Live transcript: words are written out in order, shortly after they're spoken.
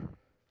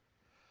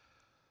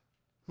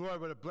Lord,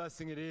 what a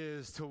blessing it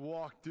is to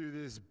walk through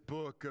this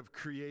book of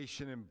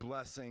creation and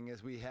blessing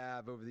as we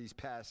have over these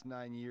past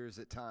 9 years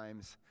at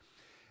times,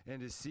 and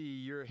to see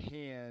your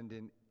hand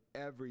in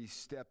every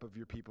step of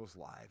your people's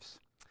lives.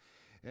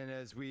 And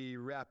as we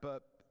wrap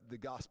up the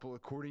gospel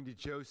according to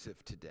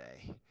Joseph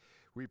today,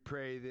 we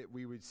pray that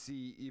we would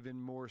see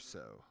even more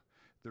so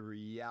the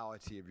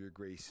reality of your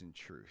grace and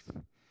truth,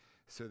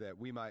 so that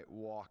we might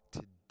walk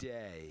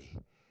today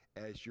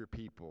as your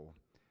people,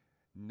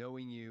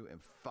 knowing you and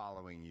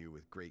following you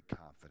with great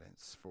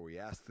confidence. For we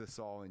ask this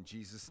all in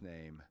Jesus'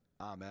 name.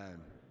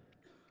 Amen.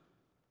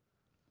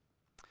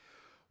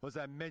 Well, as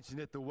I mentioned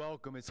at the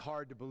welcome, it's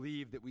hard to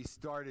believe that we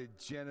started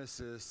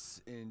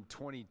Genesis in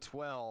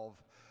 2012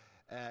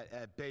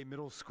 at Bay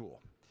Middle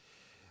School.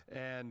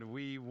 And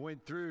we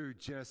went through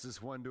Genesis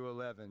 1 to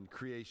 11,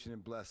 creation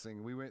and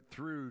blessing. We went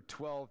through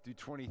 12 through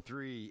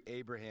 23,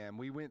 Abraham.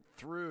 We went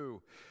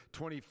through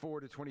 24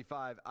 to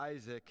 25,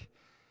 Isaac.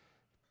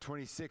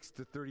 26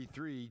 to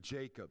 33,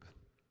 Jacob.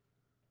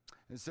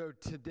 And so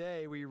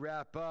today we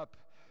wrap up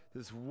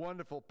this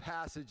wonderful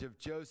passage of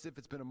Joseph.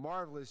 It's been a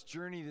marvelous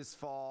journey this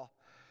fall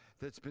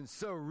that's been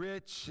so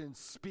rich and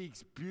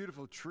speaks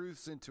beautiful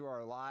truths into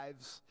our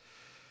lives.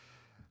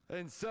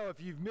 And so if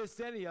you've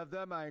missed any of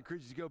them, I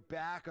encourage you to go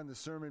back on the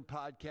sermon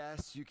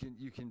podcast.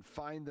 You can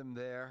find them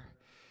there.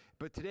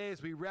 But today,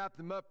 as we wrap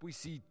them up, we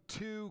see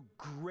two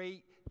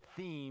great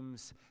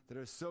themes that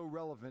are so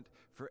relevant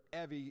for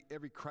every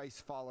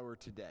Christ follower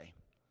today.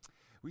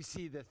 We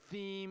see the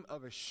theme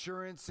of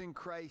assurance in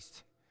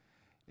Christ,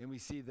 and we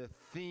see the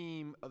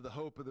theme of the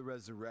hope of the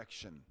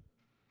resurrection.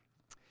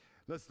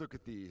 Let's look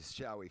at these,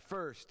 shall we?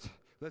 First,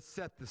 let's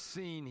set the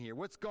scene here.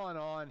 What's going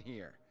on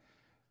here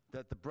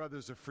that the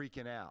brothers are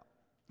freaking out?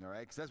 All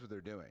right, because that's what they're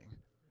doing.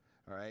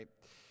 All right.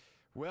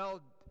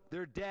 Well,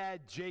 their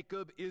dad,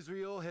 Jacob,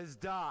 Israel, has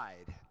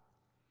died.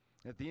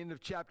 At the end of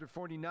chapter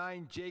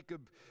 49,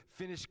 Jacob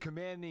finished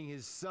commanding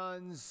his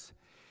sons.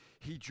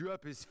 He drew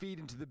up his feet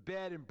into the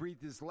bed and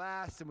breathed his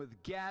last and was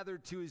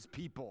gathered to his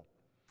people.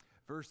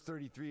 Verse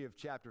 33 of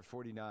chapter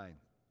 49.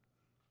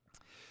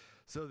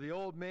 So the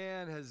old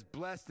man has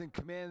blessed and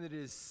commanded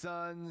his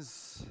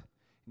sons,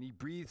 and he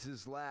breathes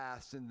his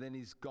last, and then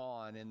he's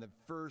gone. And the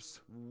verse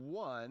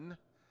 1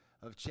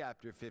 of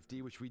chapter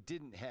 50, which we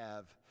didn't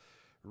have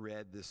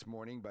read this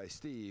morning by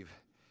Steve,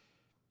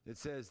 it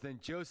says, "Then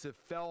Joseph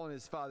fell on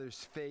his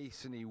father's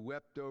face, and he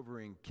wept over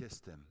and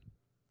kissed him."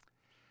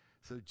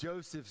 So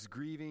Joseph's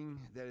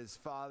grieving that his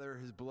father,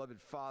 his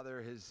beloved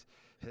father,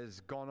 has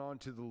gone on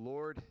to the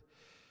Lord.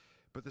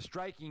 But the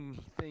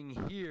striking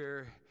thing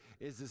here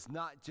is it's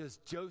not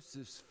just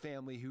Joseph's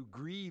family who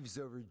grieves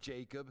over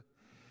Jacob.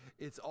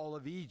 It's all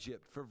of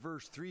Egypt. For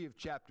verse 3 of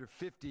chapter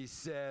 50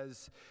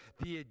 says,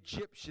 the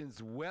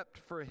Egyptians wept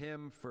for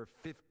him for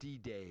 70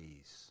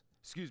 days.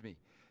 70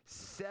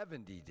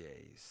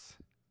 days.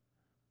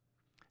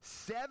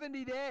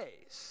 70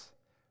 days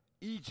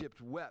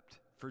Egypt wept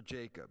for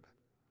Jacob.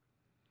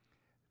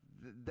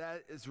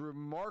 That is a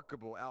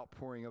remarkable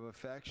outpouring of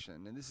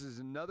affection. And this is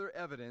another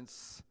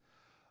evidence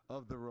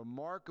of the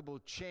remarkable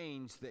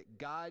change that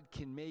God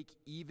can make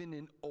even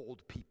in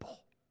old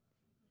people.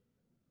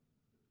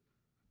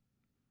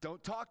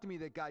 Don't talk to me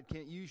that God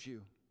can't use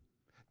you.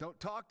 Don't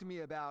talk to me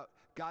about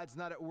God's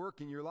not at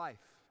work in your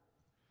life.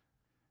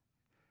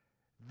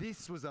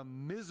 This was a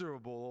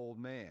miserable old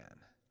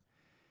man.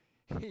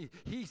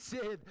 He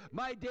said,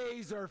 "My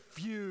days are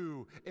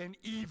few and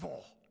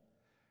evil."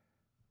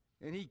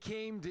 And he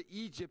came to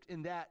Egypt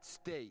in that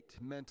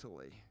state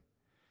mentally.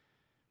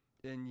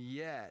 And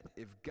yet,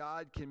 if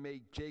God can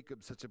make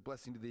Jacob such a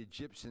blessing to the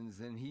Egyptians,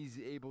 then he's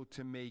able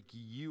to make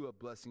you a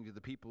blessing to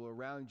the people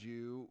around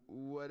you,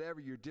 whatever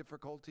your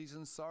difficulties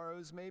and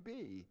sorrows may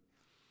be.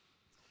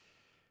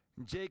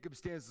 And Jacob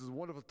stands as a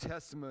wonderful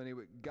testimony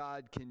what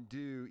God can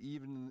do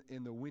even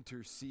in the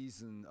winter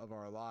season of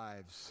our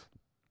lives.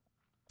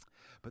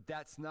 But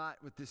that's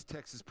not what this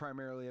text is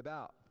primarily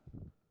about.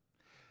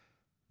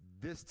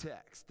 This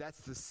text,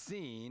 that's the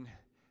scene,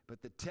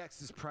 but the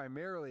text is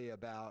primarily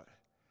about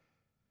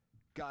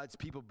God's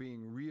people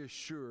being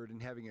reassured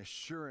and having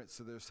assurance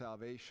of their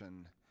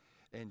salvation,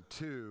 and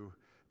two,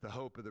 the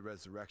hope of the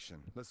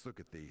resurrection. Let's look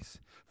at these.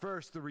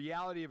 First, the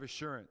reality of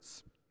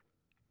assurance.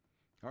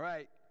 All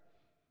right,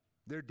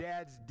 their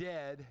dad's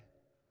dead,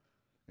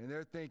 and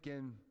they're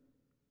thinking,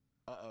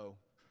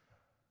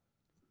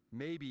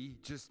 maybe,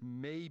 just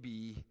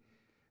maybe,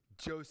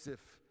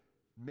 Joseph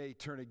may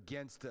turn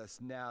against us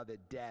now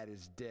that dad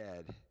is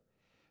dead.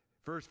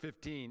 Verse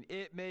 15,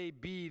 it may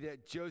be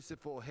that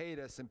Joseph will hate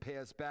us and pay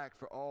us back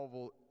for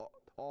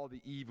all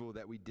the evil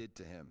that we did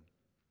to him.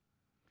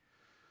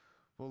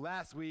 Well,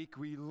 last week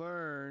we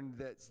learned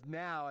that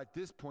now at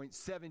this point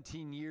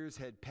 17 years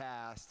had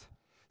passed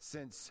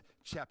since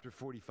chapter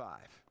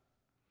 45.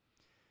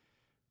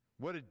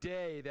 What a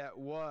day that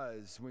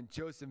was when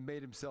Joseph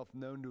made himself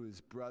known to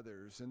his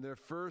brothers, and their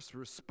first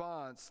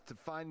response to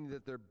finding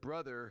that their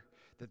brother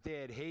that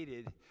they had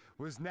hated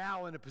was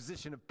now in a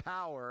position of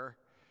power.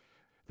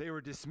 They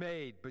were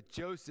dismayed, but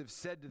Joseph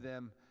said to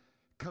them,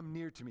 "Come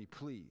near to me,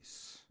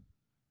 please."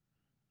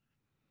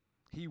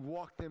 he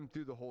walked them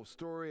through the whole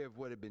story of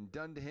what had been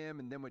done to him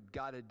and then what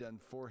God had done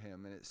for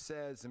him. And it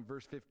says in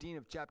verse 15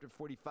 of chapter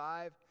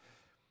 45,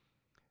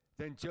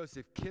 then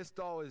Joseph kissed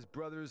all his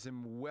brothers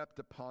and wept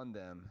upon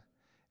them.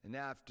 And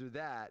after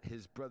that,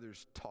 his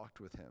brothers talked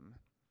with him.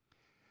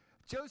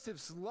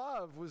 Joseph's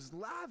love was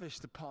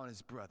lavished upon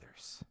his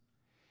brothers.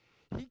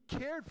 He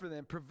cared for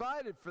them,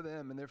 provided for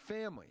them and their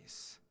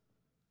families.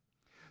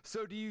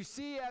 So do you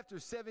see after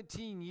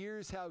 17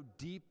 years how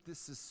deep this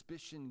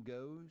suspicion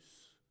goes?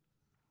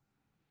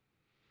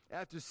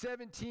 After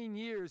 17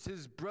 years,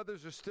 his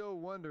brothers are still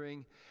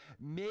wondering,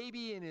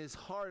 maybe in his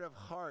heart of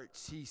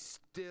hearts, he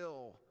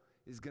still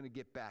is going to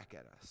get back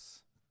at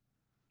us.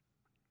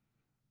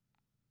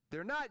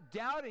 They're not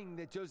doubting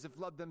that Joseph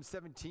loved them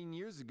 17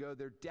 years ago.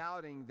 They're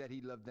doubting that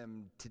he loved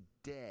them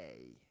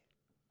today.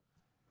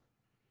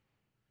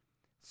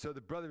 So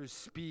the brothers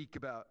speak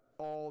about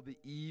all the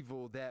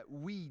evil that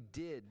we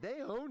did.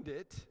 They owned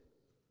it.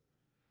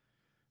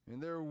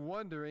 And they're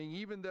wondering,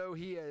 even though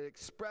he had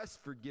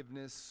expressed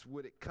forgiveness,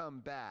 would it come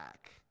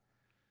back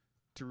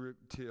to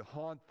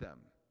haunt them?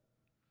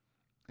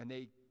 And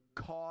this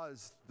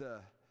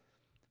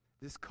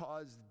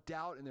caused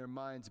doubt in their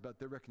minds about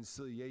their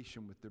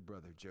reconciliation with their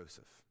brother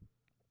Joseph.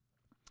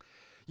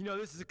 You know,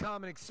 this is a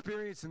common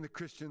experience in the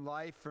Christian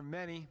life for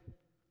many.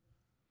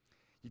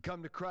 You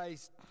come to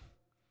Christ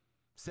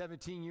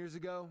 17 years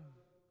ago,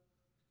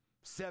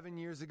 7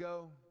 years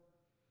ago,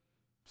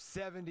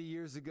 70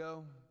 years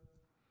ago.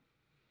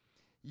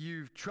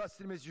 You've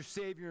trusted him as your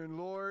Savior and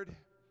Lord.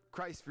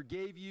 Christ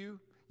forgave you.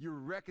 You're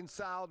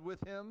reconciled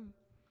with him.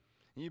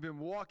 And you've been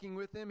walking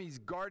with him. He's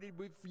guarded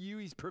for you.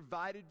 He's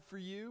provided for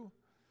you.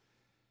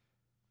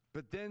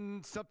 But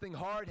then something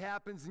hard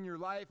happens in your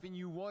life and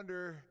you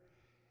wonder,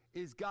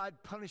 is God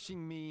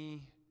punishing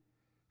me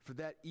for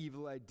that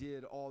evil I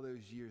did all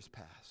those years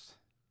past?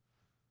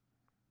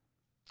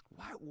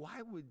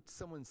 Why would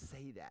someone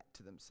say that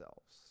to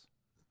themselves?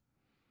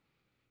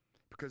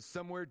 Because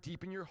somewhere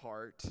deep in your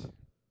heart,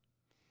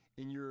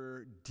 in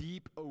your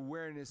deep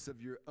awareness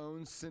of your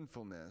own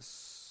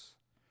sinfulness,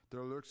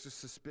 there lurks a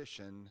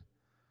suspicion.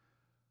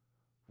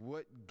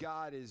 What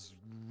God is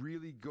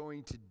really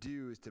going to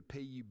do is to pay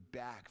you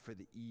back for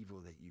the evil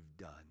that you've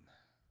done.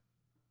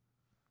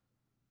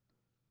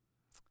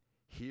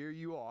 Here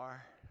you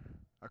are,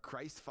 a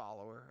Christ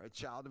follower, a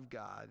child of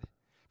God,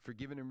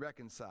 forgiven and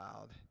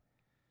reconciled.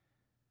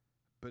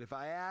 But if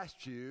I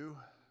asked you,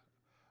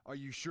 are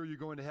you sure you're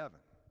going to heaven?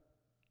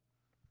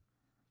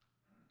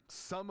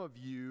 Some of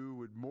you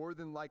would more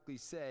than likely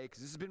say,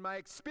 because this has been my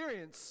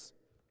experience,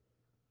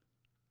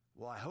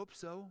 well, I hope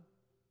so.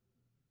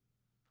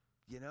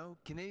 You know,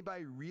 can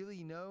anybody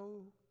really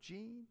know,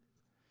 Gene?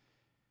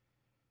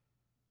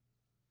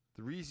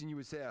 The reason you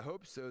would say, I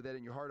hope so, that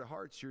in your heart of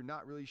hearts, you're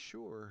not really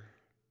sure.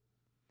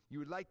 You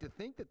would like to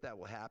think that that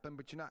will happen,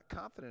 but you're not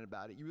confident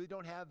about it. You really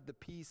don't have the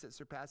peace that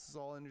surpasses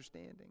all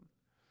understanding.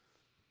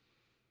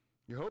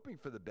 You're hoping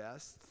for the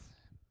best.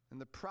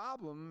 And the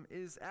problem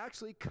is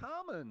actually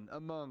common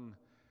among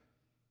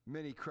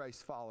many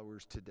Christ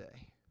followers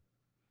today.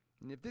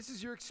 And if this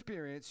is your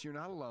experience, you're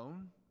not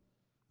alone.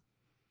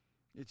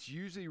 It's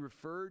usually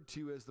referred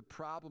to as the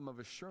problem of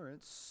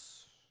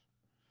assurance.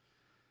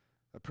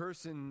 A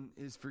person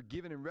is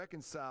forgiven and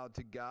reconciled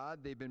to God.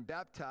 They've been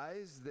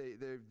baptized.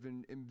 They've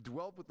been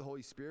indwelt with the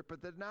Holy Spirit,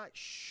 but they're not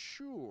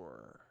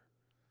sure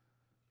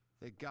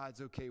that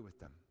God's okay with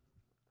them.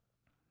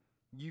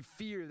 You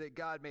fear that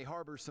God may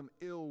harbor some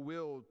ill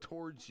will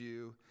towards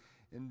you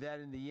and that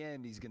in the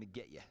end he's going to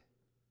get you.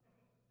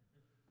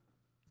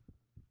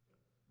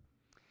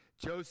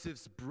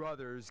 Joseph's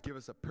brothers give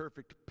us a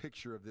perfect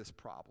picture of this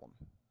problem.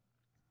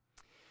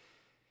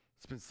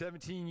 It's been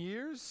 17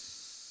 years,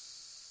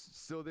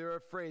 so they're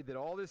afraid that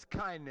all this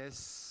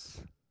kindness,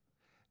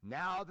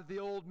 now that the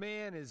old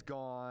man is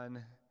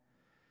gone,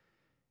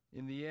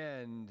 in the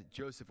end,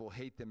 Joseph will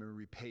hate them and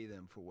repay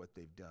them for what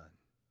they've done.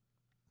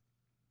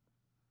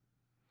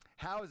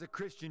 How, as a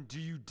Christian, do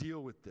you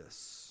deal with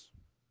this?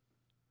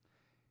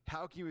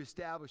 How can you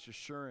establish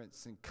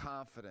assurance and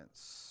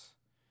confidence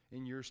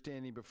in your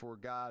standing before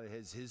God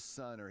as his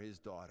son or his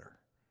daughter,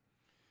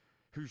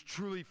 who's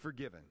truly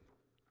forgiven,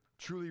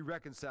 truly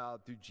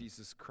reconciled through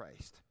Jesus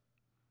Christ?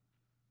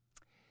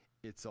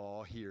 It's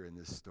all here in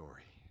this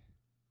story,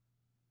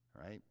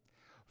 right?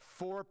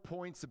 4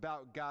 points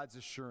about God's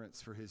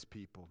assurance for his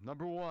people.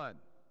 Number one,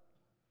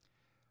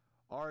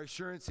 our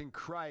assurance in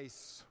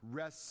Christ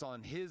rests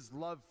on his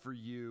love for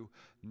you,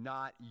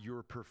 not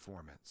your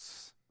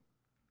performance.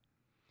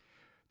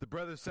 The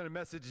brothers sent a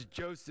message to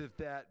Joseph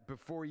that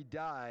before he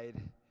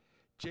died,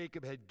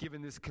 Jacob had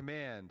given this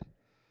command.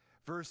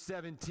 Verse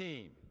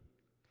 17,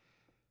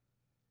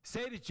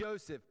 say to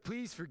Joseph,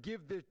 please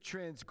forgive the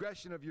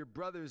transgression of your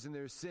brothers and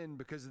their sin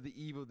because of the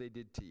evil they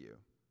did to you.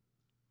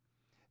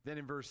 Then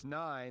in verse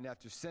 9,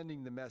 after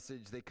sending the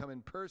message, they come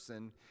in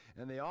person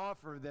and they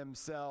offer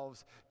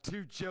themselves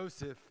to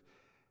Joseph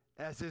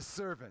as his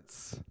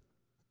servants.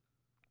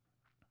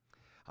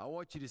 I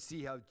want you to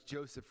see how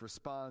Joseph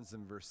responds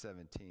in verse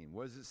 17.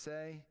 What does it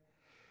say?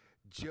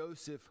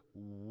 Joseph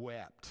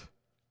wept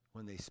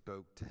when they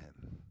spoke to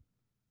him.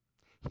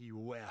 He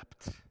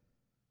wept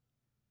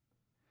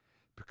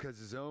because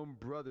his own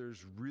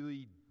brothers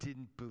really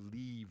didn't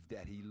believe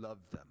that he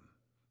loved them.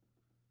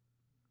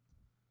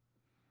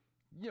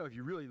 You know, if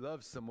you really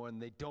love someone,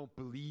 they don't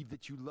believe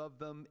that you love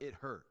them, it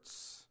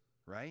hurts,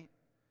 right?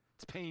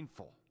 It's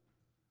painful.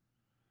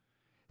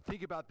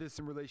 Think about this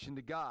in relation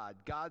to God.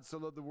 God so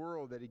loved the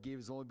world that he gave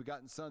his only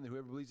begotten Son, that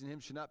whoever believes in him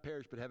should not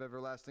perish but have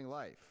everlasting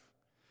life.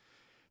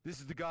 This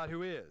is the God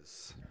who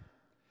is.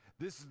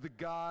 This is the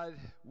God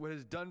what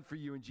has done for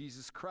you in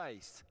Jesus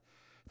Christ.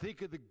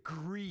 Think of the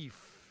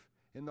grief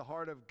in the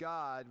heart of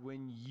God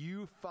when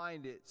you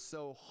find it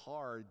so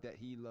hard that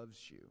he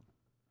loves you.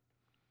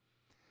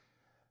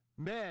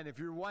 Man, if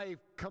your wife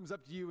comes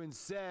up to you and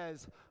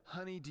says,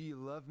 "Honey, do you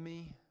love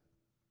me?"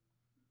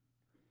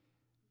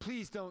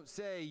 Please don't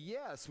say,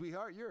 "Yeah,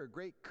 sweetheart, you're a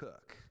great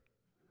cook."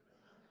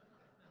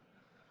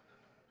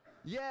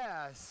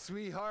 "Yeah,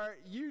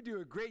 sweetheart, you do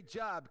a great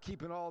job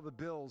keeping all the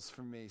bills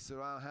for me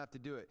so I don't have to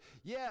do it."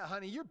 "Yeah,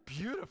 honey, you're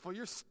beautiful.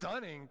 You're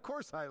stunning. Of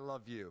course I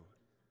love you."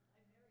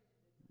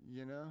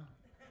 You know?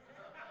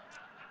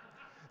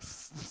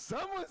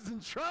 Someone's in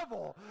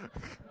trouble.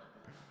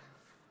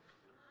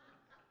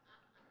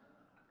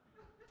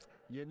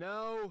 You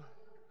know,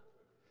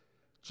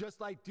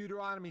 just like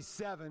Deuteronomy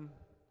 7,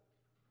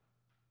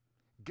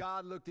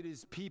 God looked at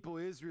his people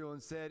Israel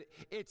and said,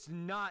 "It's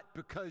not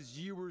because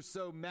you were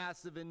so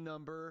massive in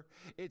number.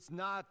 It's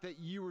not that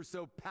you were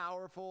so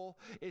powerful.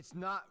 It's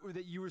not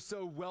that you were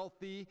so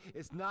wealthy.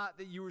 It's not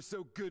that you were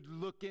so good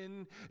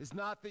looking. It's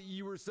not that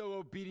you were so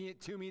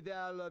obedient to me that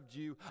I loved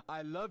you.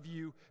 I love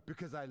you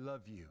because I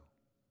love you."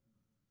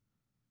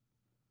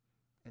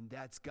 And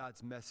that's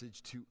God's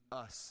message to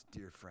us,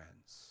 dear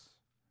friends.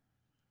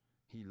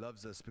 He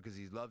loves us because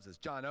he loves us.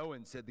 John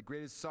Owen said, "The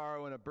greatest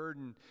sorrow and a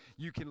burden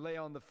you can lay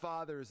on the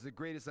Father is the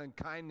greatest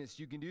unkindness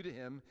you can do to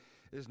him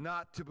is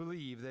not to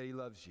believe that he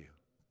loves you."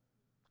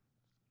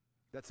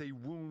 That's a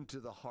wound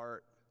to the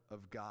heart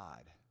of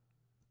God.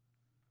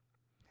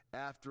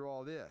 After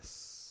all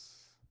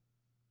this,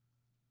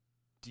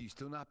 do you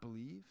still not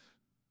believe?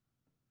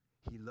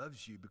 He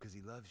loves you because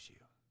he loves you.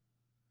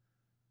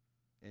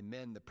 And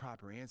men, the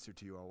proper answer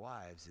to your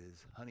wives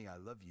is, "Honey, I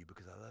love you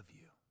because I love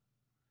you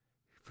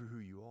for who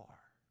you are."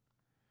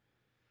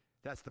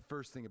 That's the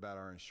first thing about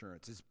our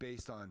insurance. It's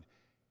based on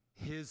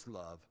his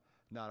love,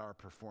 not our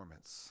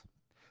performance.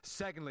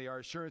 Secondly, our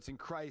assurance in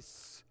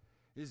Christ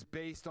is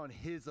based on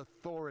his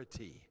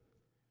authority.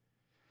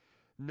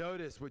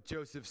 Notice what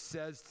Joseph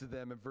says to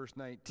them in verse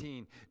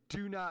 19.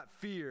 "Do not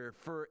fear,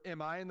 for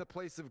am I in the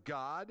place of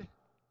God?"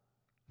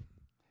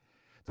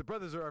 The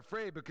brothers are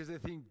afraid because they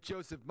think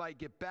Joseph might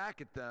get back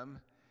at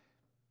them,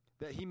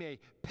 that he may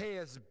pay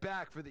us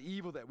back for the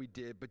evil that we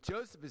did. But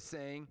Joseph is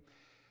saying,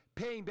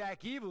 paying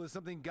back evil is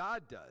something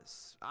God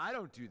does. I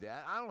don't do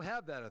that. I don't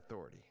have that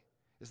authority.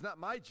 It's not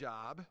my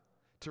job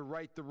to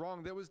right the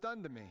wrong that was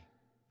done to me.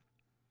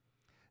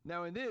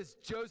 Now in this,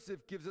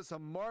 Joseph gives us a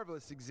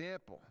marvelous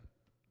example.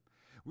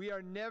 We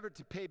are never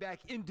to pay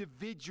back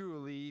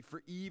individually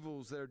for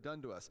evils that are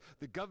done to us.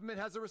 The government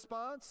has a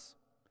response,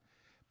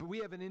 but we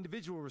have an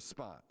individual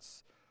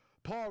response.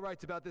 Paul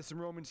writes about this in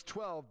Romans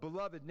 12,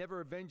 "Beloved, never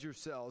avenge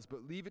yourselves,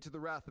 but leave it to the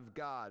wrath of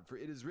God, for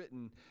it is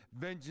written,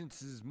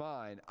 'Vengeance is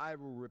mine, I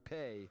will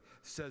repay,'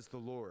 says the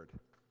Lord."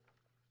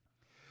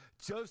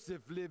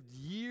 Joseph lived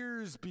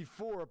years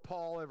before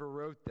Paul ever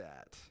wrote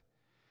that,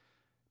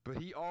 but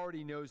he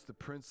already knows the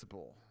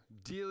principle.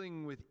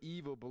 Dealing with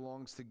evil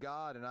belongs to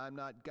God, and I'm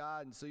not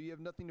God, and so you have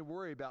nothing to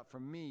worry about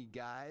from me,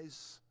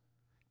 guys.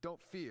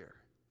 Don't fear.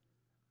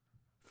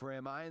 For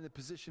am I in the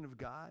position of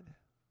God?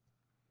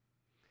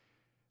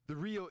 The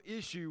real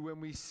issue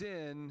when we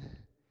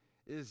sin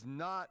is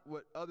not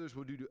what others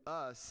will do to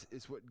us,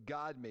 it's what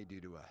God may do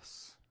to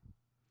us.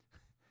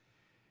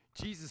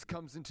 Jesus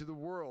comes into the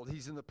world.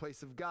 He's in the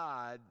place of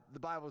God. The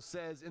Bible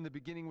says, "In the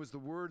beginning was the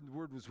Word, and the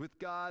Word was with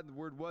God, and the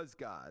Word was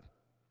God."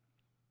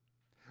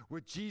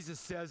 What Jesus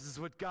says is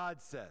what God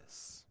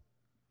says.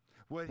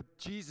 What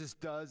Jesus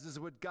does is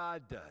what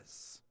God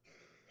does.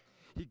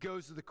 He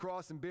goes to the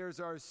cross and bears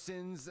our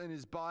sins in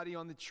his body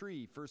on the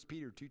tree, 1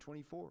 Peter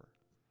 2:24.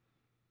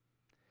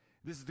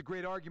 This is the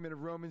great argument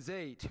of Romans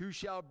 8. Who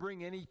shall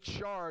bring any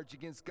charge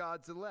against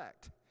God's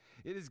elect?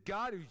 It is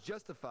God who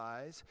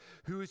justifies.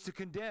 Who is to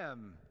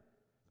condemn?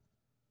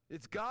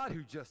 It's God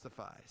who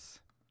justifies.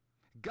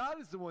 God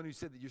is the one who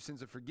said that your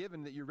sins are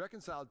forgiven, that you're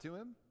reconciled to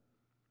him.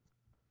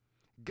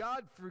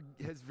 God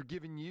has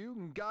forgiven you,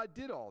 and God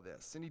did all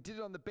this. And he did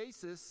it on the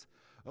basis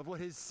of what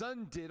his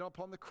Son did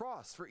upon the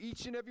cross for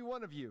each and every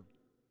one of you.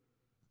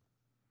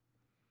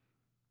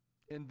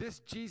 And this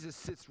Jesus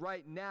sits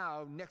right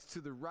now next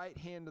to the right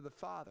hand of the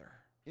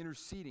Father,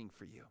 interceding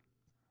for you.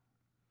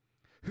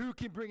 Who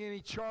can bring any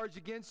charge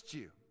against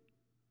you?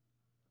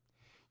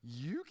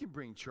 You can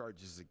bring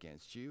charges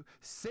against you.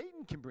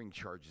 Satan can bring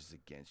charges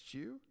against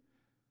you.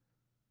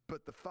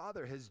 But the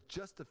Father has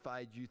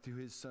justified you through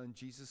his Son,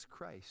 Jesus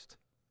Christ.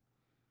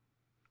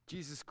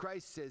 Jesus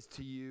Christ says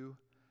to you,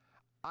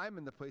 I'm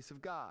in the place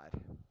of God.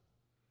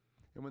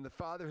 And And when the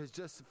Father has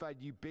justified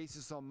you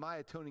basis on my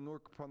atoning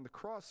work upon the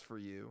cross for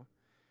you,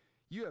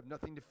 you have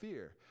nothing to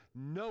fear.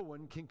 No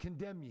one can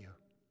condemn you.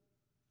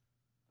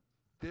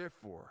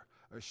 Therefore,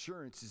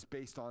 assurance is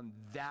based on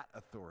that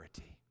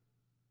authority.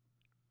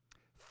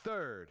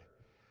 Third,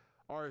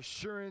 our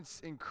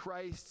assurance in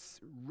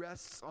Christ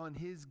rests on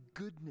his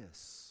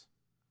goodness.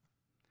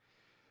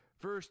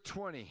 Verse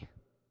 20,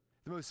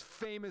 the most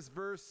famous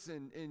verse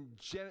in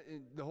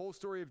the whole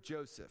story of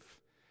Joseph.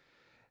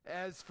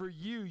 As for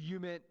you, you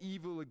meant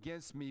evil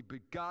against me, but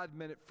God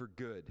meant it for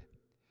good,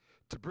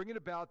 to bring it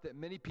about that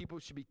many people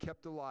should be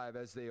kept alive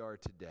as they are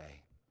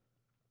today.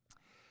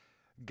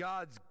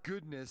 God's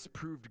goodness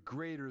proved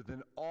greater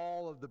than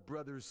all of the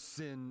brothers'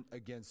 sin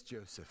against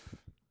Joseph.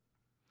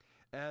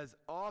 As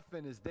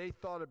often as they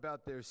thought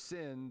about their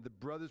sin, the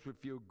brothers would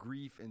feel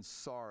grief and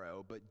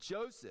sorrow. But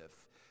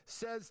Joseph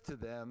says to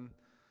them,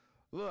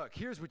 look,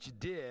 here's what you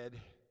did,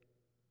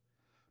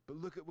 but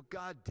look at what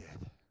God did.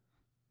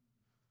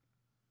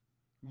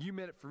 You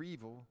meant it for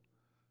evil.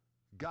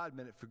 God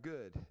meant it for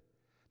good.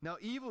 Now,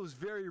 evil is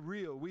very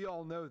real. We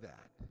all know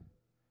that.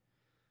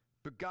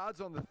 But God's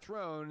on the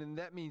throne, and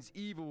that means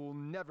evil will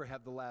never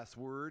have the last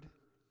word,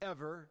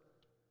 ever.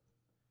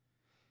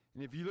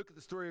 And if you look at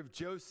the story of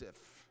Joseph,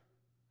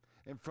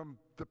 and from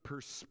the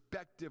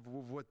perspective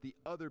of what the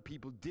other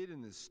people did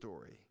in this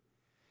story,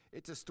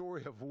 it's a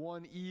story of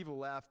one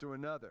evil after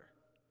another.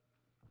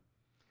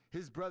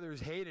 His brothers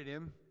hated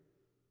him.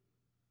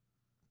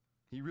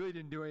 He really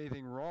didn't do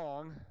anything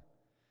wrong.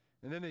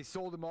 And then they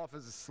sold him off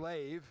as a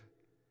slave.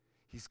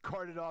 He's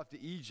carted off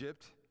to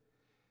Egypt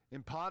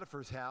in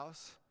Potiphar's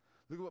house.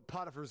 Look at what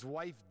Potiphar's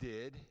wife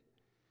did.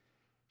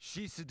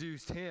 She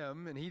seduced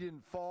him, and he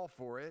didn't fall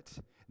for it.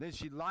 Then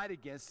she lied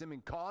against him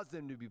and caused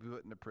him to be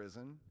put into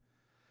prison.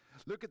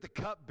 Look at the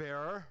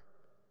cupbearer.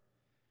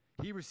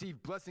 He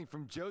received blessing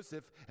from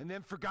Joseph and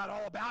then forgot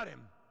all about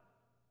him,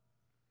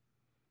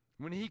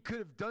 when he could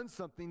have done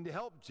something to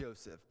help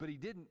Joseph, but he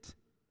didn't.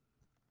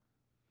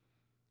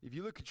 If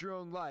you look at your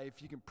own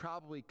life, you can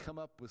probably come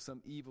up with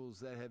some evils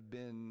that have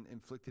been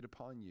inflicted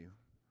upon you,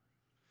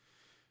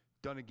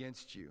 done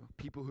against you,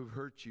 people who've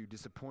hurt you,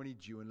 disappointed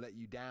you, and let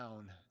you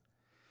down.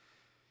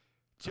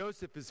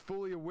 Joseph is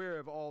fully aware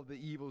of all the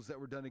evils that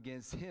were done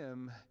against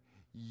him.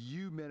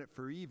 You meant it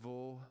for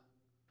evil,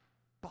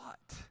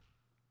 but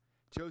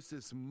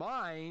Joseph's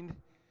mind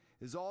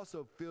is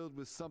also filled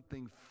with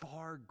something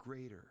far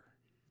greater.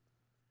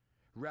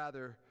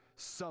 Rather,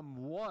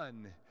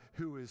 someone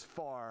who is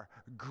far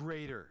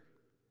greater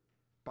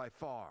by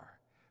far.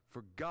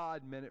 For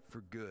God meant it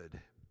for good.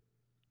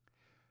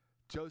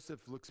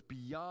 Joseph looks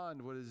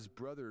beyond what his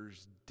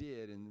brothers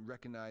did and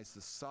recognized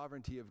the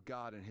sovereignty of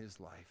God in his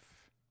life.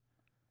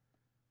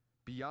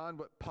 Beyond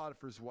what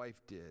Potiphar's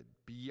wife did,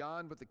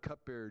 beyond what the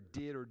cupbearer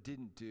did or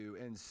didn't do,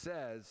 and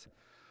says,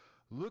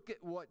 look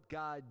at what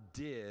God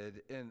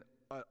did and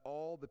at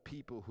all the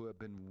people who have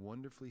been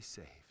wonderfully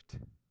saved.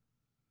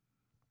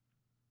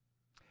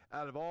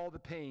 Out of all the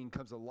pain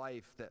comes a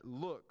life that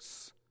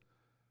looks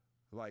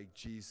like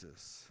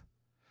Jesus.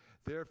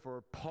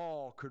 Therefore,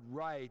 Paul could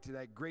write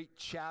that great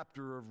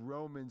chapter of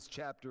Romans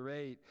chapter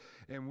 8,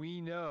 and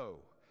we know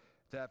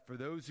that for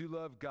those who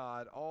love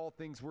God, all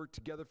things work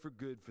together for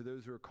good for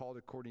those who are called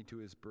according to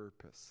his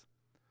purpose.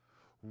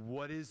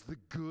 What is the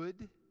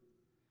good?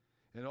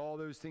 And all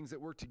those things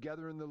that work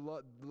together in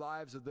the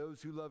lives of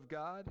those who love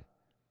God?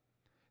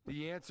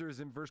 The answer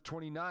is in verse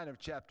 29 of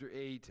chapter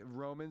 8 of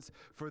Romans.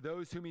 For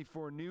those whom he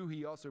foreknew,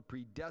 he also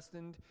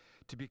predestined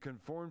to be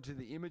conformed to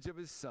the image of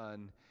his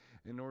Son,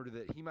 in order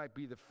that he might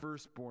be the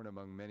firstborn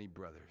among many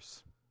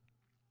brothers.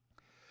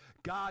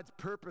 God's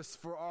purpose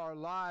for our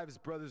lives,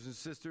 brothers and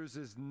sisters,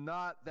 is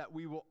not that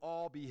we will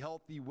all be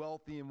healthy,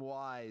 wealthy, and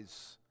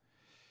wise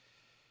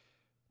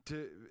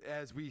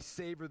as we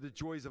savor the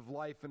joys of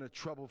life in a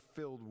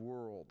trouble-filled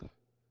world.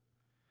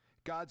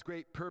 God's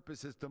great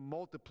purpose is to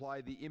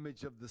multiply the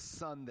image of the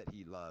Son that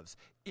he loves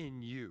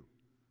in you.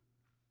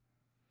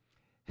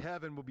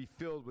 Heaven will be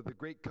filled with a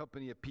great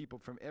company of people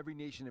from every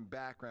nation and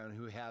background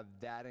who have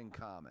that in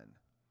common.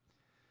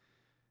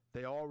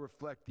 They all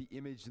reflect the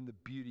image and the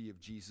beauty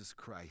of Jesus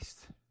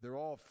Christ. They're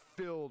all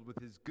filled with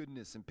his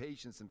goodness and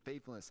patience and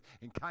faithfulness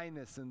and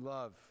kindness and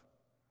love.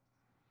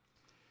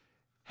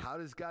 How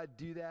does God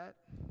do that?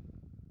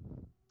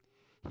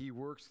 He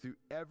works through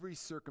every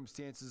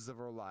circumstances of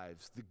our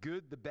lives, the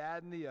good, the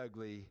bad, and the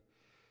ugly,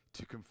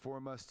 to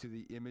conform us to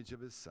the image of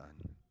his Son.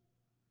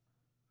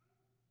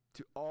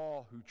 To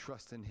all who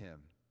trust in him.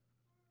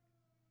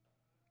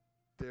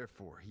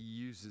 Therefore, he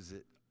uses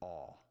it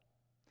all.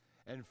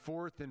 And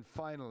fourth and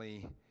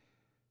finally,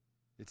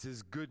 it's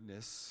his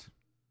goodness.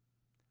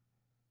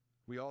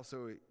 We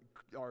also,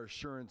 our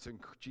assurance in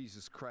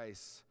Jesus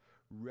Christ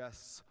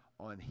rests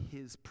on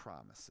his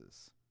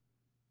promises.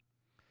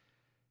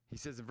 He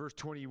says in verse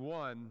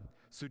 21,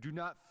 so do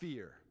not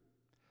fear.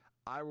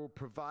 I will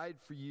provide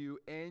for you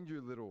and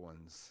your little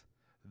ones.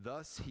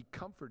 Thus he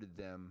comforted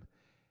them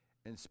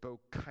and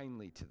spoke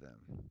kindly to them.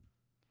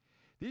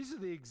 These are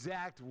the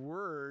exact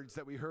words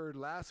that we heard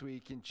last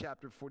week in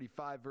chapter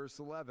 45, verse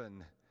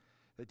 11,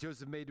 that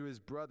Joseph made to his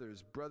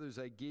brothers. Brothers,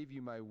 I gave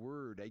you my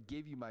word. I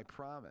gave you my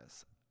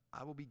promise.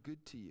 I will be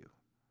good to you.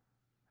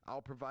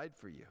 I'll provide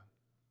for you.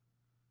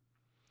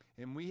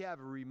 And we have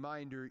a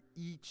reminder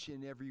each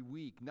and every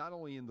week, not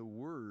only in the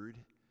word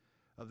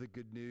of the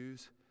good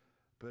news,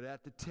 but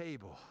at the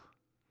table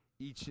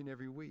each and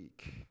every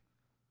week.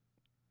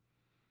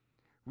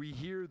 We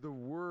hear the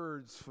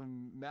words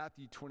from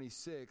Matthew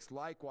 26.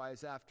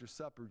 Likewise, after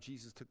supper,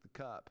 Jesus took the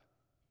cup.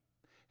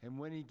 And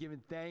when he had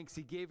given thanks,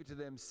 he gave it to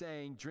them,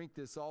 saying, drink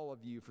this, all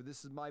of you, for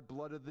this is my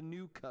blood of the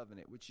new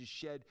covenant, which is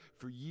shed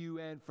for you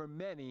and for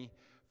many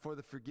for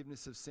the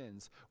forgiveness of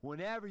sins.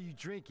 Whenever you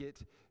drink it,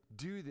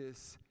 do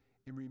this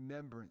in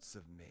remembrance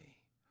of me.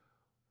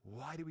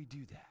 Why do we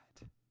do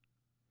that?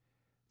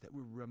 That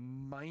we're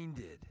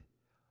reminded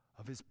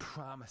of his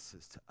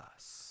promises to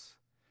us,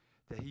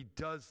 that he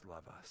does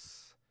love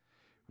us.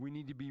 We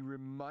need to be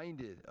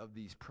reminded of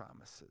these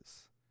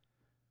promises.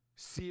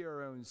 See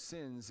our own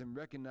sins and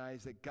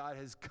recognize that God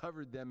has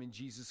covered them in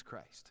Jesus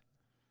Christ.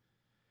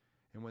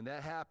 And when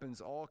that happens,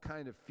 all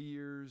kind of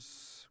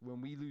fears, when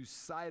we lose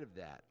sight of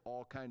that,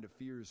 all kind of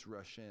fears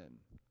rush in.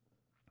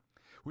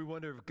 We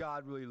wonder if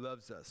God really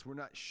loves us. We're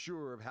not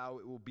sure of how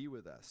it will be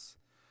with us.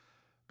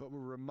 But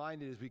we're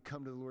reminded as we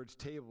come to the Lord's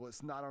table,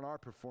 it's not on our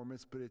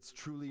performance, but it's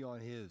truly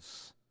on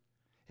his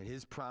and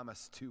his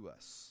promise to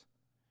us.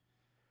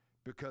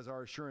 Because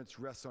our assurance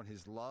rests on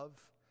his love,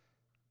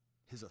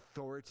 his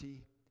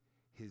authority,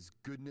 his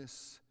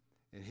goodness,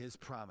 and his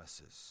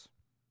promises.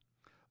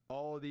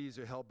 All of these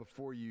are held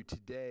before you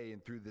today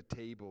and through the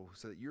table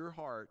so that your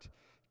heart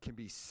can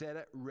be set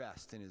at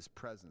rest in his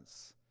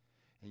presence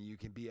and you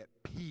can be at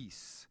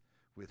peace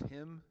with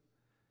him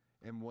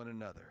and one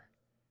another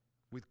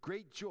with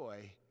great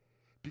joy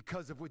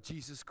because of what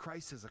Jesus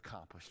Christ has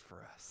accomplished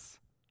for us.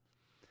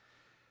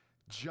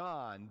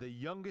 John, the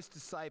youngest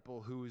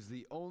disciple, who was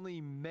the only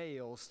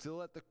male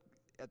still at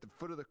the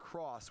foot of the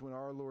cross when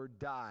our Lord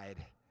died,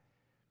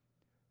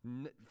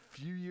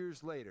 few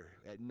years later,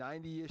 at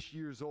 90-ish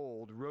years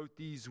old, wrote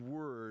these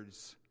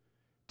words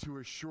to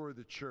assure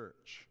the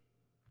church.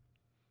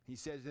 He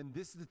says, and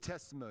this is the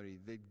testimony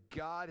that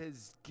God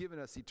has given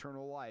us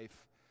eternal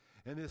life,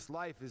 and this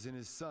life is in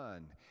his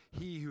Son.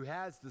 He who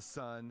has the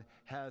Son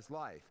has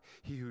life.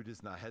 He who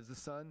does not have the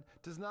Son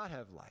does not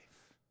have life.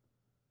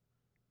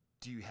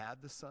 Do you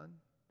have the Son?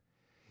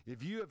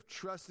 If you have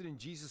trusted in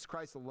Jesus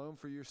Christ alone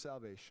for your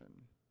salvation,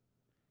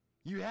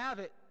 you have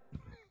it.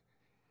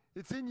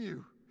 It's in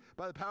you.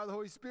 By the power of the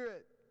Holy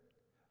Spirit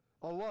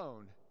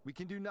alone, we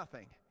can do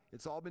nothing.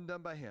 It's all been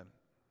done by him.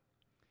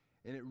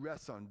 And it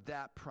rests on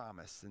that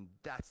promise, and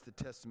that's the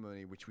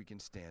testimony which we can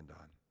stand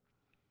on.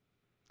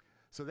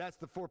 So that's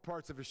the 4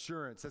 parts of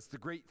assurance. That's the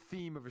great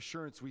theme of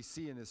assurance we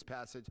see in this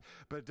passage,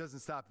 but it doesn't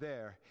stop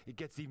there. It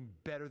gets even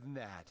better than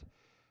that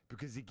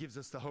because he gives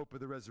us the hope of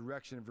the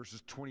resurrection in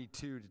verses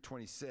 22 to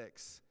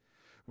 26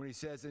 when he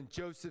says, and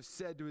Joseph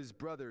said to his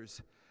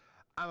brothers,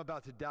 I'm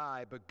about to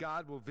die, but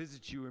God will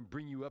visit you and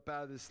bring you up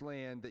out of this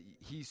land that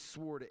he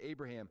swore to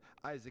Abraham,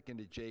 Isaac, and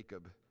to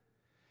Jacob.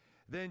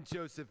 Then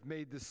Joseph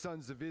made the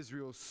sons of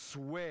Israel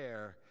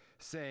swear,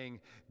 saying,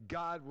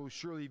 God will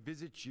surely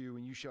visit you,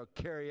 and you shall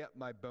carry up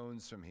my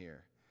bones from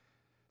here.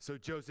 So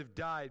Joseph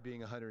died,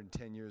 being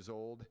 110 years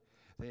old.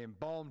 They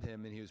embalmed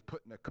him, and he was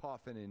put in a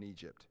coffin in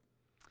Egypt.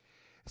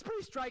 It's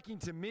pretty striking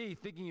to me,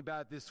 thinking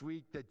about this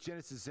week, that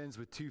Genesis ends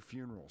with 2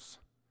 funerals.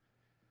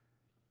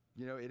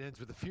 You know, it ends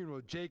with the funeral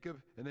of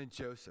Jacob and then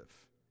Joseph.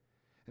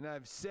 And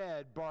I've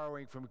said,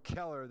 borrowing from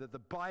Keller, that the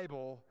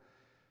Bible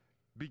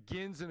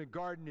begins in a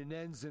garden and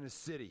ends in a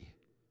city.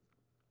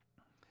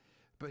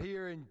 But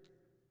here in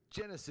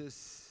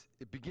Genesis,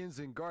 it begins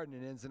in a garden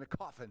and ends in a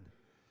coffin.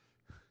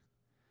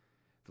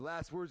 The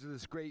last words of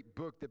this great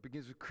book that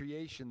begins with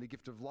creation, the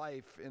gift of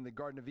life in the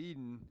Garden of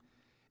Eden,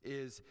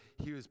 is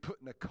he was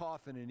put in a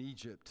coffin in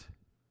Egypt.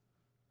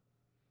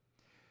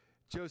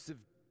 Joseph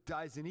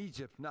dies in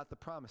Egypt, not the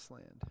promised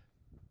land.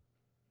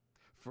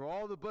 For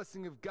all the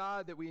blessing of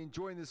God that we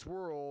enjoy in this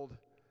world,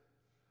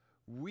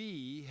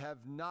 we have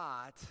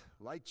not,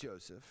 like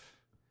Joseph,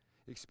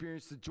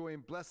 experienced the joy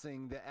and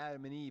blessing that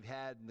Adam and Eve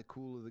had in the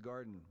cool of the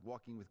garden,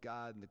 walking with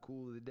God in the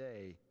cool of the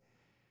day.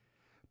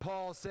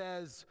 Paul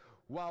says,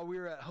 while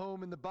we're at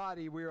home in the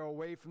body, we are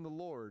away from the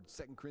Lord.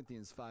 2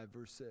 Corinthians 5,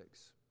 verse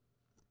 6.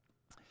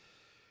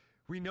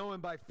 We know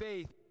him by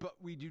faith, but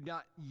we do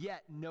not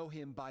yet know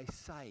him by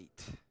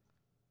sight.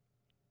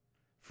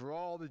 For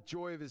all the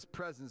joy of his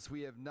presence,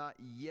 we have not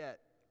yet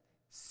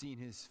seen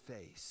his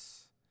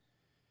face.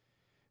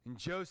 And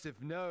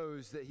Joseph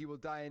knows that he will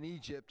die in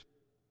Egypt,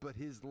 but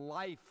his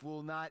life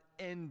will not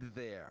end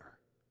there.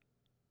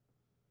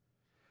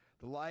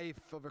 The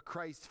life of a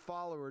Christ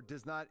follower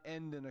does not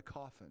end in a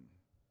coffin.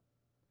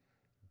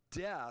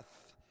 Death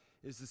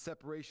is the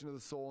separation of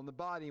the soul and the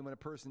body. And when a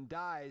person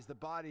dies, the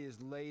body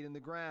is laid in the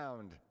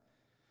ground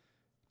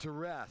to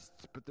rest,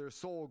 but their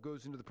soul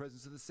goes into the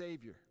presence of the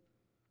Savior.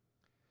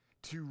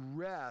 To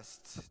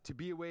rest, to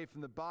be away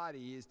from the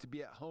body, is to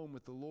be at home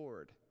with the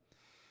Lord.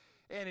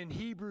 And in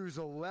Hebrews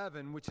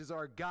 11, which is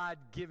our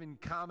God-given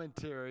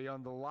commentary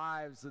on the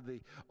lives of the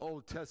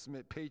Old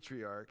Testament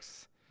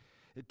patriarchs,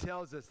 it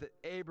tells us that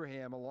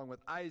Abraham, along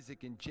with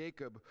Isaac and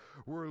Jacob,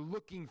 were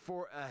looking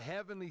for a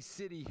heavenly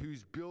city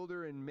whose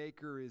builder and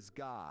maker is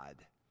God.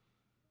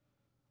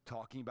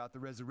 Talking about the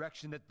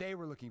resurrection that they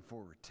were looking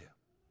forward to.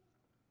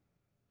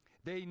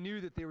 They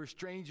knew that they were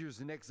strangers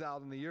and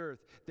exiled on the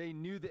earth. They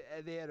knew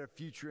that they had a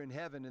future in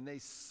heaven, and they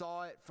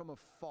saw it from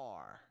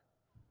afar.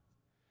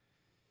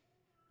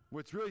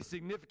 What's really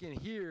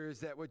significant here is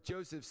that what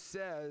Joseph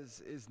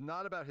says is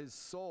not about his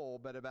soul,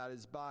 but about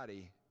his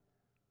body.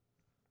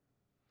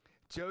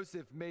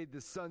 Joseph made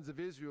the sons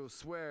of Israel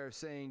swear,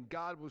 saying,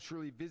 God will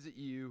surely visit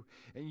you,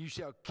 and you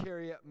shall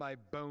carry up my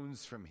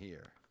bones from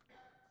here.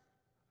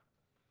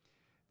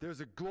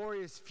 There's a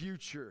glorious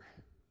future,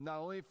 not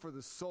only for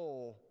the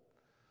soul,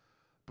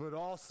 but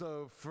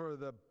also for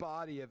the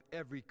body of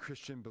every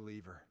Christian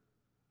believer.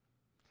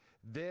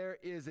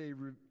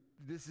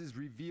 This is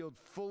revealed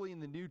fully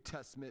in the New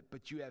Testament,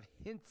 but you have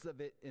hints of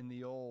it in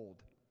the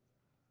Old.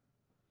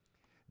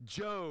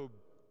 Job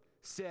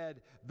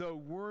said, though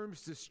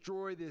worms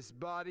destroy this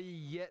body,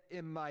 yet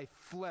in my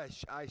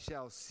flesh I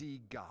shall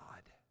see God.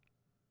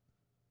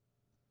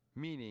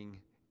 Meaning,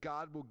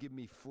 God will give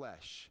me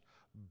flesh,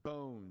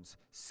 bones,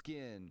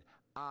 skin,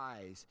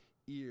 eyes,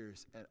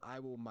 ears, and I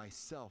will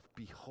myself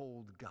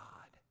behold God.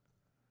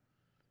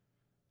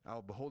 I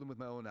will behold him with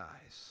my own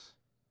eyes,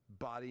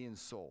 body and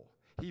soul.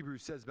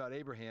 Hebrews says about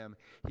Abraham,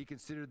 he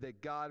considered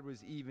that God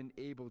was even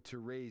able to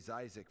raise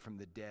Isaac from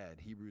the dead.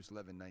 Hebrews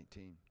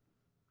 11:19.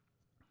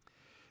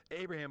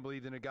 Abraham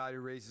believed in a God who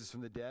raises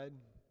from the dead.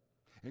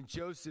 And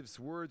Joseph's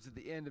words at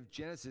the end of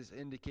Genesis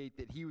indicate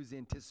that he was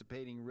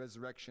anticipating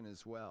resurrection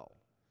as well.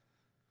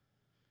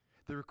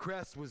 The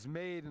request was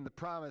made and the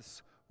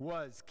promise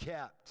was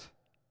kept.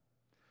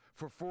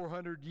 For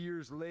 400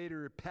 years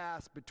later, it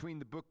passed between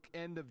the book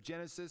end of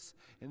Genesis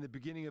and the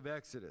beginning of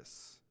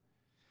Exodus.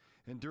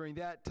 And during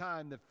that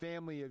time, the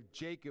family of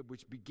Jacob,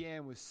 which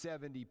began with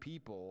 70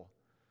 people,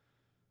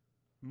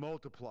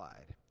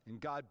 multiplied. And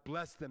God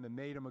blessed them and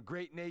made them a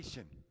great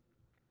nation.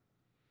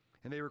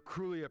 And they were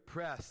cruelly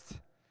oppressed.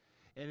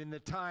 And in the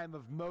time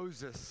of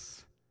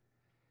Moses,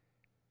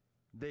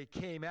 they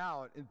came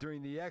out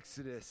during the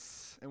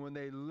Exodus. And when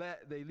they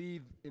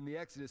leave in the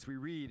Exodus, we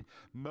read,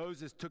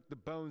 Moses took the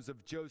bones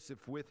of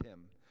Joseph with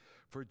him.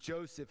 For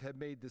Joseph had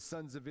made the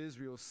sons of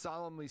Israel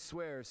solemnly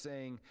swear,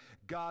 saying,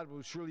 God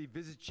will surely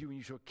visit you, and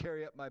you shall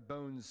carry up my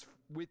bones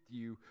with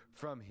you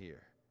from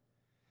here.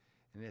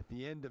 And at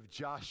the end of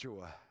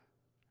Joshua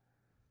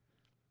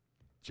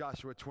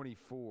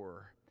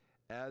 24,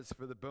 as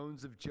for the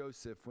bones of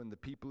Joseph, when the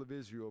people of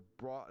Israel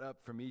brought up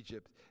from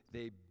Egypt,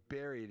 they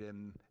buried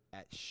him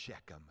at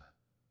Shechem.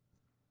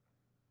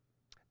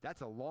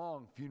 That's a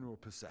long funeral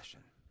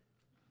procession.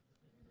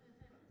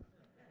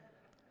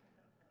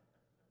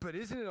 But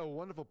isn't it a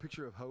wonderful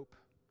picture of hope?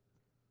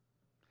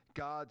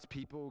 God's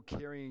people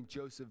carrying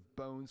Joseph's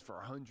bones for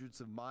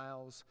hundreds of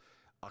miles,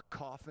 a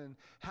coffin.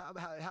 How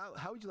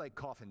would you like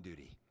coffin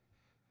duty?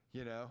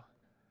 You know?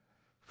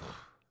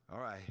 All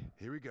right,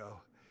 here we go.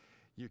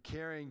 You're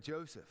carrying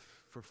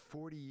Joseph for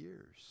 40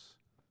 years.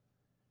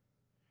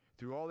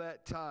 Through all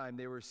that time,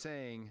 they were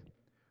saying,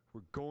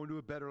 we're going to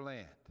a better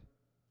land.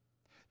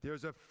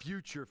 There's a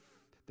future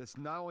that's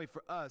not only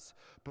for us,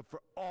 but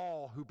for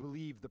all who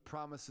believe the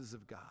promises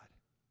of God.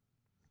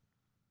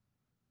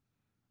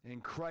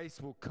 And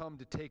Christ will come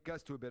to take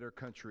us to a better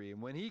country.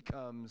 And when he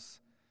comes,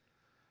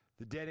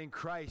 the dead in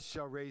Christ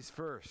shall raise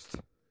first.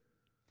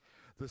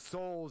 The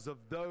souls of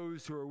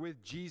those who are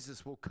with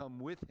Jesus will come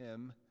with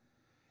him,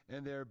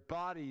 and their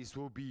bodies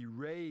will be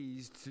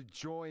raised to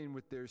join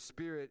with their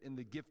spirit in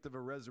the gift of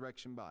a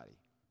resurrection body.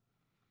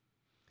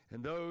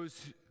 And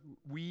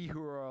we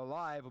who are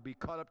alive will be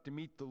caught up to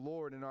meet the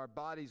Lord, and our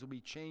bodies will be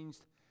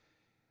changed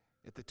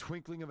at the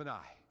twinkling of an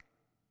eye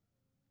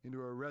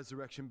into a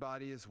resurrection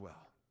body as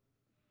well.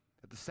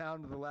 At the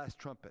sound of the last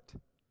trumpet.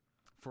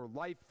 For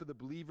life for the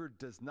believer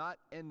does not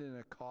end in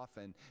a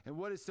coffin. And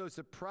what is so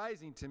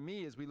surprising to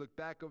me as we look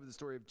back over the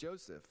story of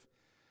Joseph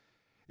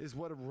is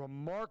what a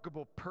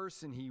remarkable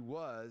person he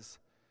was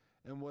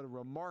and what a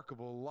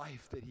remarkable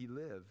life that he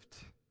lived.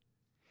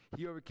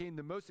 He overcame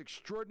the most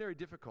extraordinary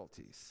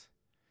difficulties,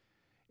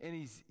 and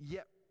he's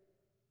yet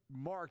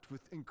marked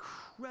with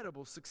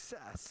incredible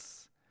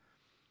success.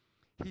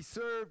 He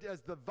served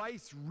as the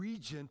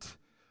Vice-Regent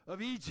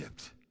of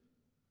Egypt.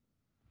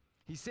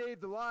 He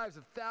saved the lives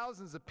of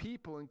thousands of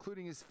people,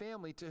 including his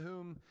family, to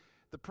whom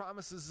the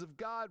promises of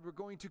God were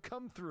going to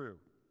come through,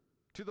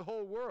 to the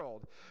whole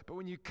world. But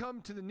when you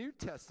come to the New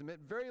Testament,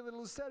 very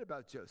little is said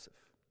about Joseph.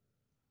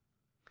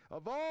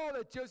 Of all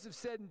that Joseph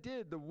said and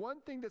did, the one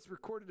thing that's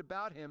recorded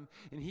about him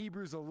in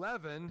Hebrews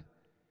 11,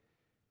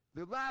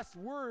 the last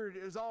word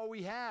is all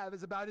we have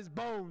is about his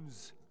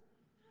bones.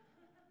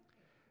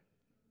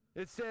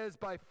 It says,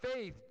 by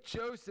faith,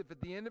 Joseph,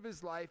 at the end of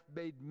his life,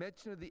 made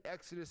mention of the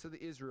exodus of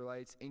the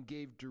Israelites and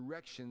gave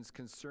directions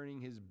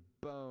concerning his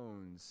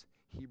bones.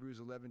 Hebrews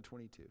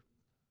 11:22.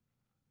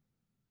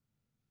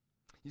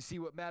 You see,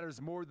 what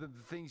matters more than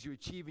the things you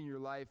achieve in your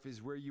life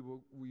is where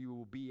you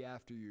will be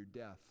after your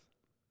death.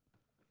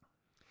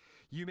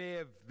 You may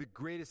have the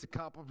greatest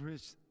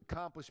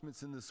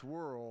accomplishments in this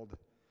world,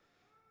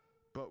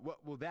 but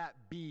what will that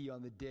be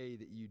on the day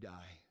that you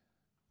die?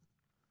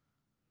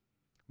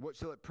 What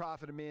shall it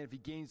profit a man if he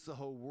gains the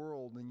whole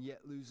world and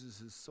yet loses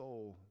his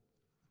soul?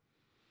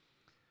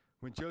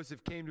 When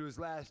Joseph came to his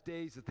last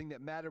days, the thing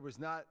that mattered was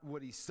not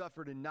what he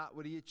suffered and not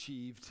what he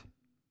achieved.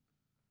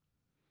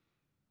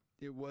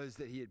 It was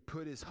that he had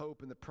put his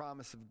hope in the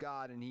promise of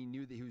God, and he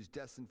knew that he was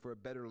destined for a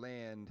better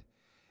land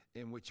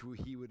in which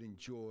he would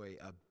enjoy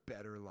a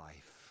better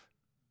life.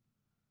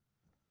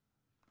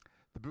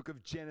 The book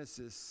of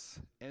Genesis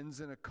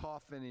ends in a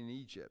coffin in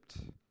Egypt.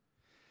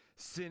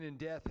 Sin and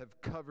death have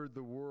covered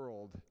the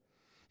world,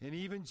 and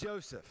even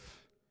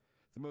Joseph,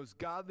 the most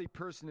godly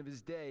person of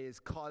his day, is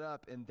caught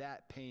up in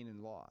that pain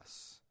and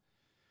loss.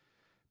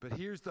 But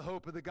here's the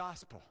hope of the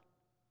gospel.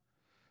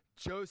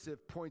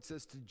 Joseph points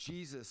us to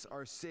Jesus,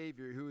 our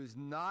Savior, who is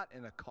not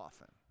in a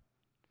coffin.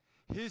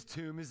 His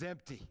tomb is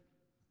empty.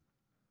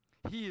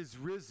 He is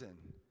risen.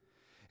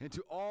 And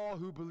to all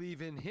who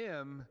believe in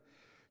him,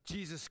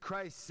 Jesus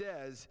Christ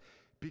says,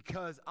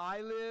 because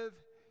I live,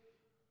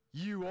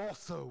 you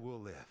also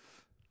will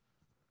live.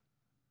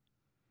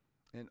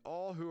 And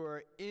all who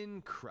are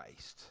in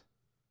Christ,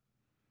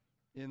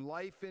 in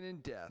life and in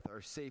death,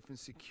 are safe and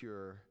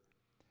secure.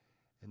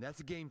 And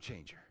that's a game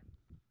changer.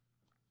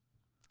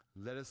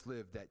 Let us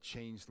live that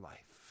changed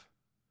life.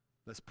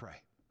 Let's pray.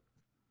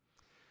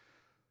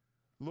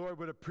 Lord,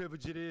 what a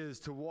privilege it is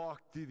to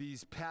walk through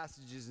these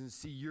passages and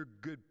see your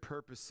good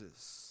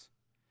purposes,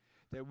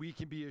 that we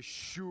can be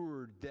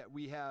assured that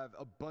we have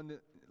abundant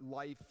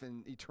life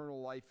and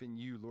eternal life in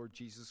you, Lord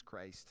Jesus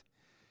Christ.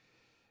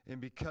 And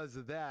because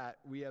of that,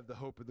 we have the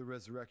hope of the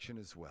resurrection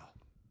as well.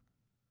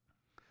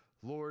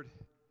 Lord,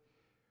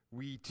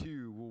 we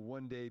too will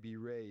one day be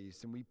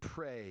raised, and we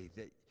pray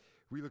that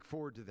we look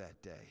forward to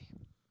that day.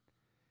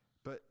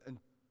 But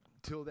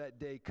until that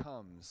day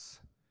comes,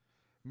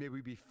 may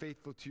we be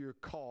faithful to your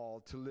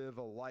call to live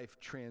a life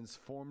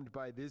transformed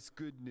by this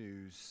good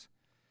news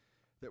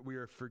that we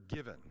are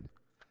forgiven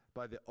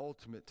by the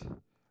ultimate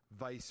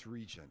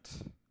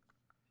Vice-Regent,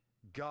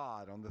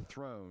 God on the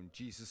throne,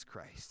 Jesus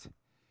Christ.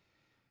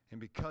 And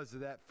because of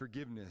that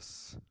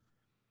forgiveness,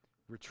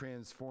 we're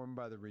transformed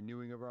by the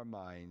renewing of our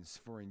minds.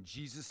 For in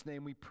Jesus'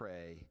 name we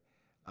pray,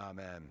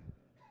 amen.